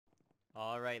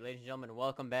Alright, ladies and gentlemen,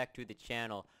 welcome back to the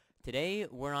channel. Today,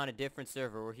 we're on a different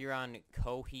server. We're here on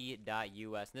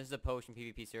Kohi.us, and this is a potion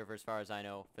PvP server as far as I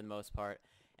know, for the most part.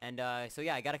 And, so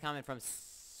yeah, I got a comment from,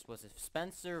 was it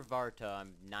Spencer Varta?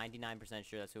 I'm 99%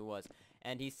 sure that's who it was.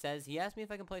 And he asked me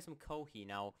if I can play some Kohi.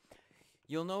 Now,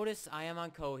 you'll notice I am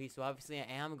on Kohi, so obviously I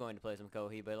am going to play some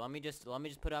Kohi, but let me just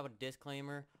put out a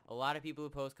disclaimer. A lot of people who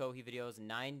post Kohi videos,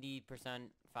 90%,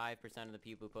 5% of the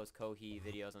people who post Kohi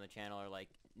videos on the channel are like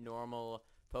normal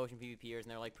potion PvPers,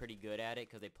 and they're like pretty good at it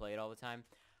because they play it all the time.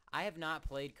 I have not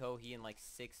played Kohi in like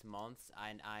 6 months,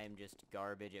 and I am just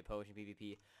garbage at potion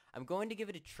PvP. I'm going to give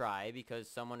it a try because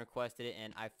someone requested it,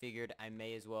 and I figured I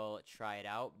may as well try it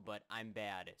out, but I'm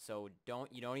bad. So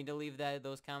you don't need to leave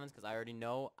those comments because I already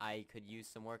know I could use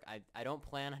some work. I don't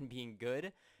plan on being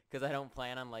good because I don't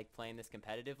plan on like playing this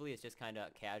competitively. It's just kind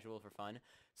of casual for fun.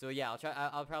 So yeah,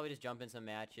 I'll probably just jump in some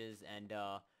matches and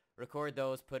record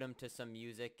those, put them to some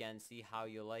music, and see how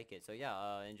you like it. So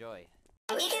yeah, enjoy.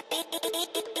 We could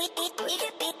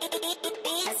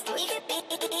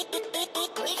be